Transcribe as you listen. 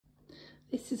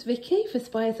This is Vicky for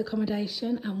Spires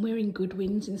Accommodation, and we're in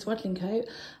Goodwins in Swadlincote.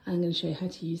 I'm going to show you how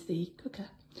to use the cooker.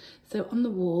 So on the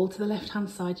wall to the left hand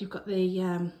side you've got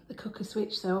the cooker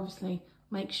switch, so obviously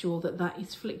make sure that that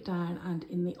is flicked down and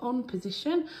in the on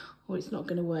position, or it's not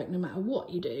going to work no matter what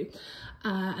you do.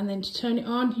 And then to turn it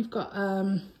on you've got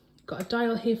a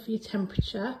dial here for your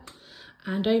temperature,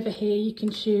 and over here you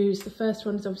can choose, the first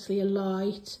one is obviously a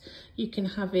light, you can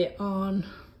have it on,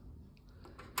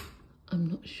 I'm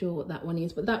not sure what that one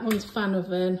is, but that one's fan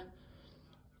oven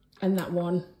and that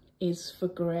one is for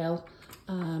grill.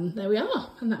 There we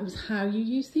are, and that was how you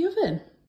use the oven.